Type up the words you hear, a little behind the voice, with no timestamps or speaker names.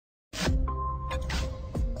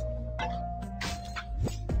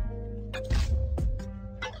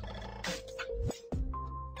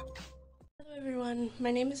everyone,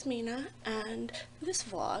 my name is Mina, and this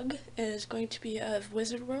vlog is going to be of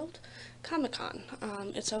Wizard World Comic-Con.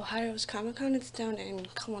 It's Ohio's Comic-Con. It's down in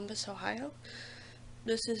Columbus, Ohio.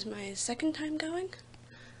 This is my second time going,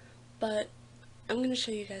 but I'm going to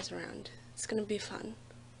show you guys around. It's going to be fun.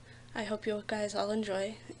 I hope you guys all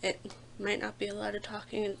enjoy. It might not be a lot of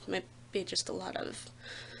talking, it might be just a lot of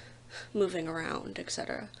moving around,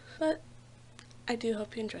 etc. But I do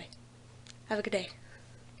hope you enjoy. Have a good day.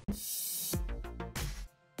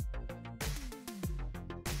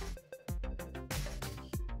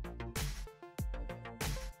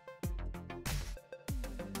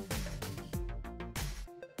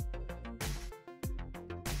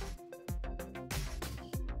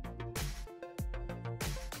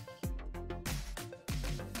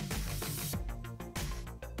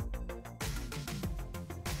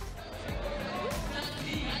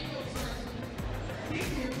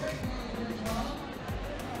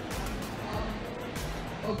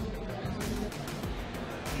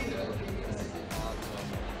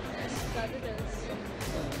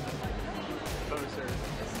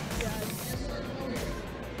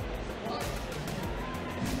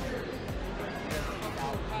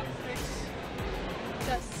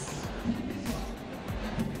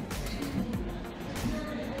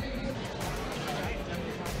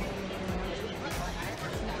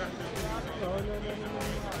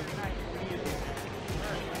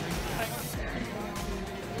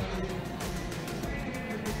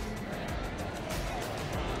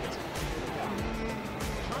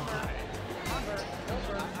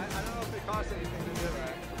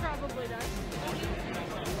 Probably not.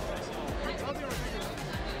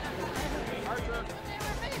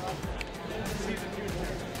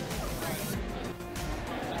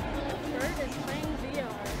 Bird is playing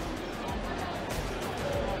VR.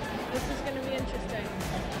 This is going to be interesting.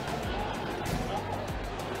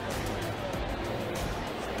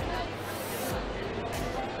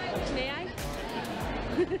 May I?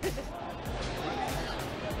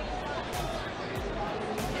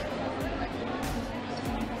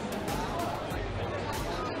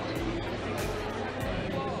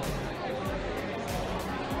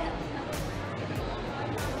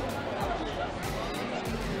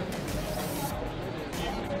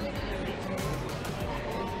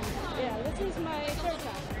 This is my third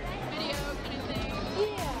time. Video kind of thing.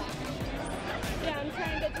 Yeah, I'm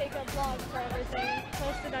trying to take a vlog for everything,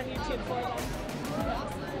 post it on YouTube for them.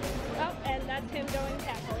 Oh, and that's him going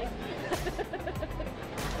happily.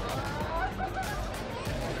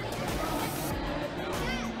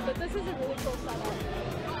 But this is a really cool setup.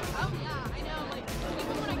 Oh yeah, I know. Like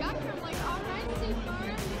even when I got here, I'm like, all right, Steve Farm,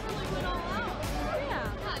 they really went all out. Yeah.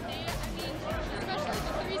 I mean, especially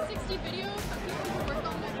the 360 video of people who work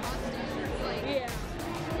on their costumes. Like, Yeah.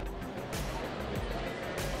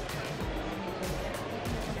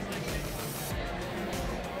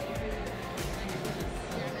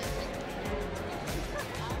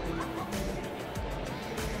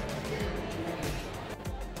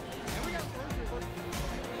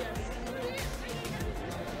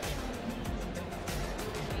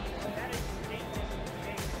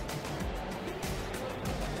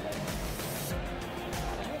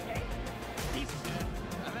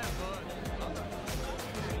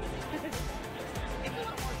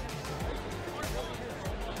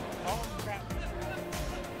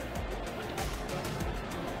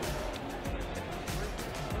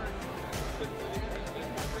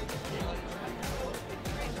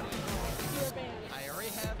 I already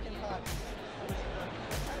have Kentucky.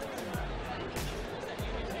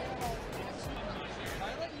 I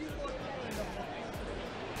let you look in the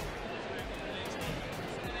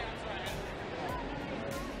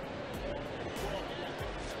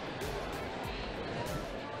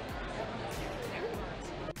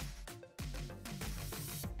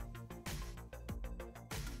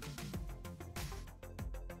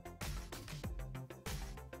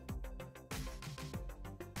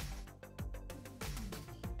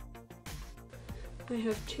I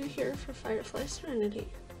have two here for Firefly Serenity.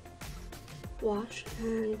 Wash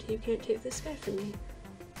and You Can't Take This Guy From Me.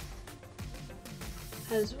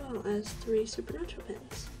 As well as 3 Supernatural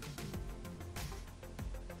pins.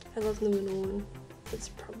 I love the middle one. It's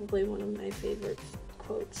probably one of my favorite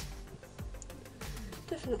quotes.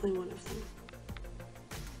 Definitely one of them.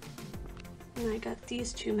 And I got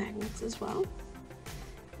these 2 magnets as well.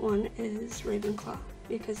 One is Ravenclaw,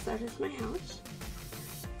 because that is my house.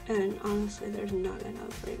 And honestly, there's not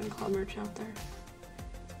enough Ravenclaw merch out there.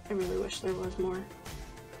 I really wish there was more.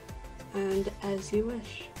 And As You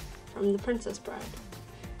Wish, from The Princess Bride.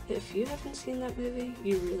 If you haven't seen that movie,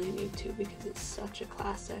 you really need to, because it's such a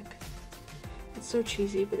classic. It's so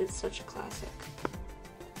cheesy, but it's such a classic.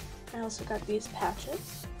 I also got these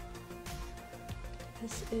patches.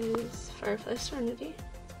 This is Firefly Serenity.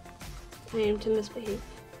 I Aim to Misbehave.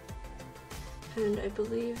 And I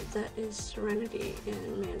believe that is Serenity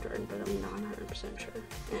in Mandarin, but I'm not 100% sure.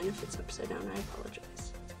 And if it's upside down, I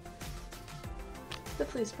apologize. The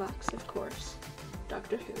police box, of course.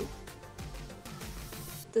 Doctor Who.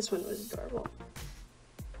 This one was adorable.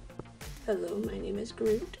 Hello, my name is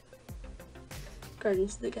Groot.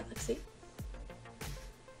 Guardians of the Galaxy.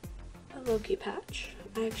 A Loki patch.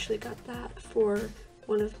 I actually got that for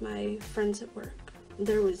one of my friends at work.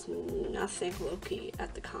 There was nothing Loki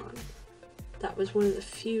at the con. That was one of the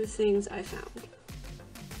few things I found.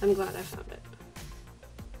 I'm glad I found it.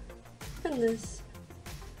 And this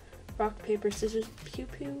rock, paper, scissors, pew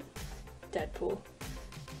pew, Deadpool.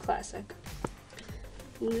 Classic.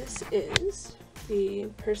 And this is the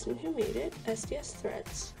person who made it, SDS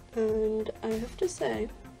Threads. And I have to say,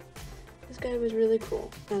 this guy was really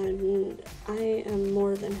cool, and I am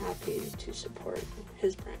more than happy to support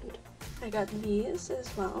his brand. I got these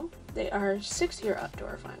as well. They are 6-year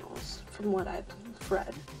outdoor vinyls, from what I've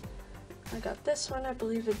read. I got this one, I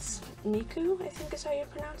believe it's Miku, I think is how you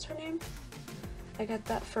pronounce her name. I got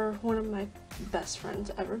that for one of my best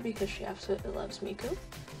friends ever because she absolutely loves Miku.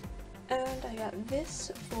 And I got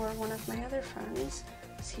this for one of my other friends.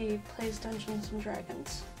 He plays Dungeons and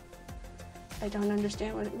Dragons. I don't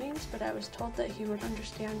understand what it means, but I was told that he would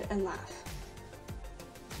understand and laugh.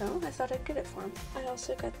 So I thought I'd get it for him. I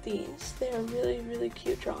also got these. They are really, really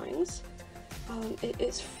cute drawings. It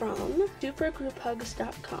is from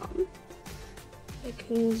supergrouphugs.com. I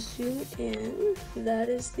can zoom in. That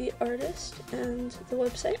is the artist and the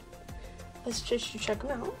website. Let's just check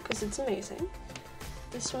them out because it's amazing.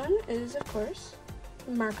 This one is, of course,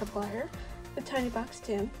 Markiplier with Tiny Box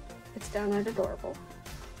Tim. It's downright adorable.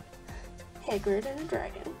 Hagrid and a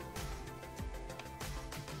dragon.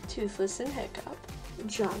 Toothless and Hiccup.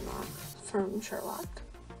 John Locke from Sherlock,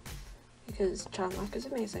 because John Locke is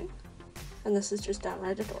amazing. And this is just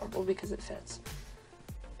downright adorable because it fits.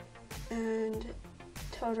 And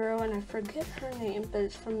Totoro, and I forget her name, but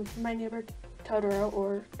it's from My Neighbor Totoro,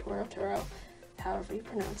 or Toro, however you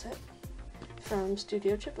pronounce it, from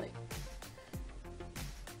Studio Ghibli.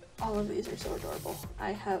 All of these are so adorable.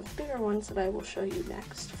 I have bigger ones that I will show you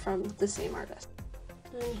next from the same artist.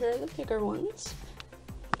 And here are the bigger ones.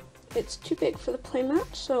 It's too big for the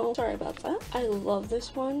playmat, so sorry about that. I love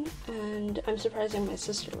this one, and I'm surprising my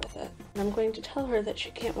sister with it. And I'm going to tell her that she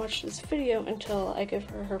can't watch this video until I give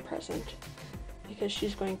her her present, because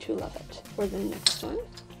she's going to love it. For the next one,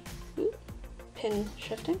 pin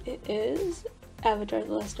shifting. It is Avatar: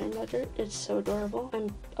 The Last Airbender. It's so adorable. I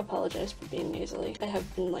apologize for being nasally. I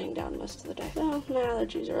have been laying down most of the day, so my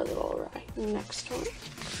allergies are a little awry. Next one,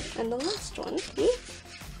 and the last one,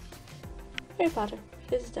 Harry Potter.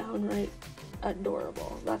 Is downright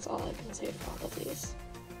adorable. That's all I can say for all of these.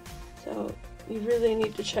 So you really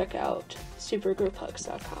need to check out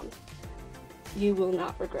supergrouphugs.com. You will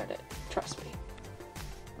not regret it. Trust me.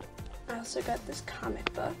 I also got this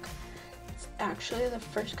comic book. It's actually the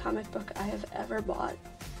first comic book I have ever bought,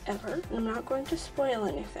 ever. And I'm not going to spoil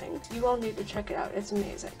anything. You all need to check it out. It's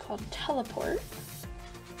amazing. It's called Teleport.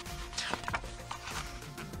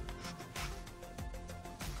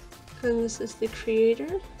 And this is the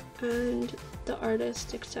creator and the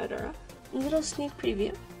artist, etc. A little sneak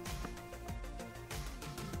preview.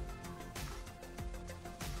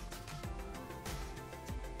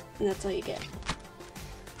 And that's all you get.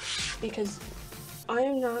 Because I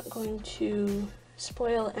am not going to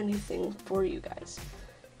spoil anything for you guys.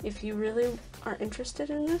 If you really are interested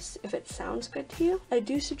in this, if it sounds good to you, I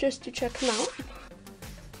do suggest you check them out.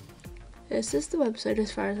 This is the website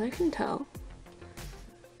as far as I can tell.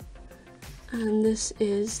 And this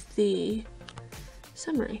is the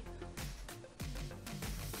summary.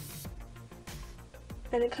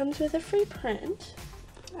 And it comes with a free print.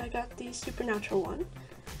 I got the Supernatural one.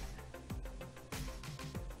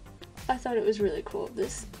 I thought it was really cool.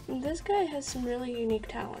 This guy has some really unique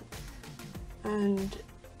talent. And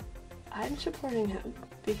I'm supporting him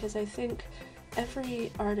because I think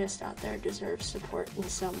every artist out there deserves support in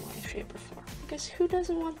some way, shape, or form. Because who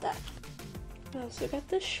doesn't want that? I also got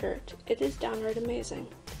this shirt. It is downright amazing.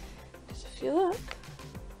 Because if you look,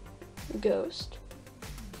 Ghost,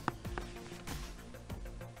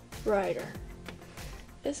 Rider.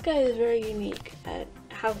 This guy is very unique at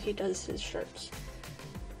how he does his shirts.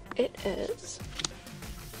 It is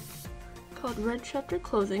called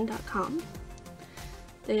redchapterclothing.com.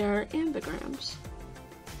 They are ambigrams.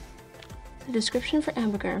 The description for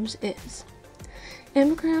ambigrams is: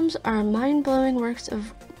 ambigrams are mind-blowing works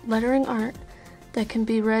of lettering art that can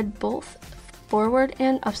be read both forward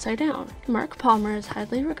and upside down. Mark Palmer is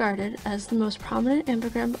highly regarded as the most prominent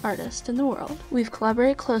ambigram artist in the world. We've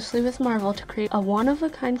collaborated closely with Marvel to create a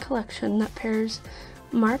one-of-a-kind collection that pairs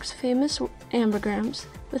Mark's famous ambigrams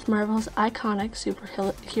with Marvel's iconic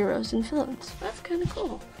superheroes and villains. That's kind of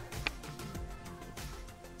cool.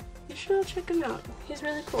 You should all check him out. He's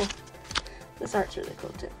really cool. This art's really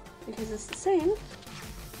cool too, because it's the same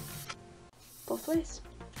both ways.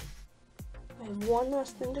 I have one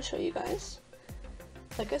last thing to show you guys.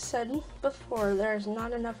 Like I said before, there's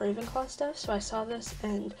not enough Ravenclaw stuff, so I saw this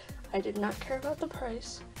and I did not care about the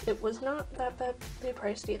price. It was not that badly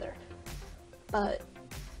priced either, but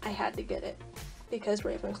I had to get it because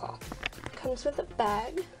Ravenclaw. It comes with a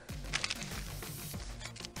bag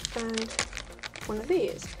and one of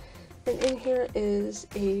these. And in here is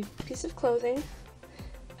a piece of clothing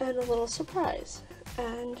and a little surprise.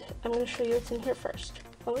 And I'm going to show you what's in here first.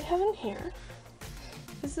 What we have in here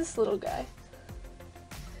is this little guy.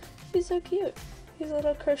 He's so cute. He's a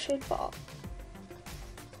little crocheted ball.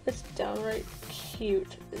 It's downright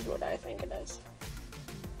cute is what I think it is.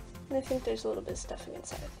 And I think there's a little bit of stuffing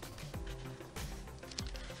inside.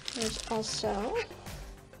 There's also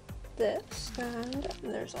this, and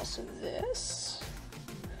there's also this.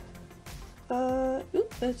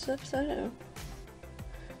 Oop, it's upside down.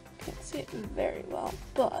 Can't see it very well,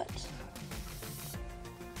 but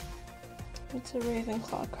it's a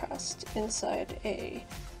Ravenclaw crest inside a,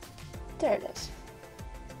 there it is.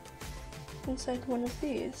 Inside one of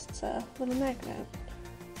these, it's a little magnet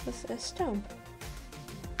with a stone.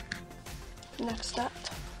 Next up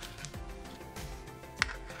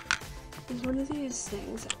is one of these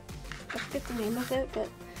things. I forget the name of it, but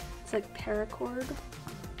it's like paracord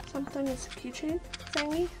something. It's a keychain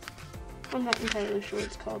thingy. I'm not entirely sure what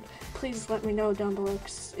it's called. Please let me know down below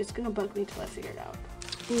because it's gonna bug me till I figure it out.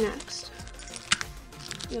 Next,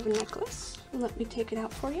 we have a necklace. Let me take it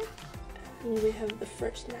out for you. And we have the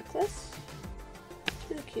first necklace. It's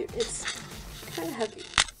really cute. It's kind of heavy,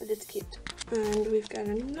 but it's cute. And we've got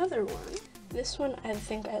another one. This one I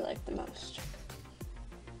think I like the most.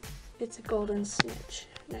 It's a golden snitch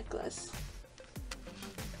necklace.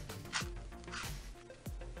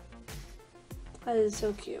 That is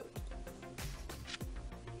so cute.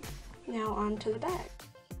 Now on to the bag.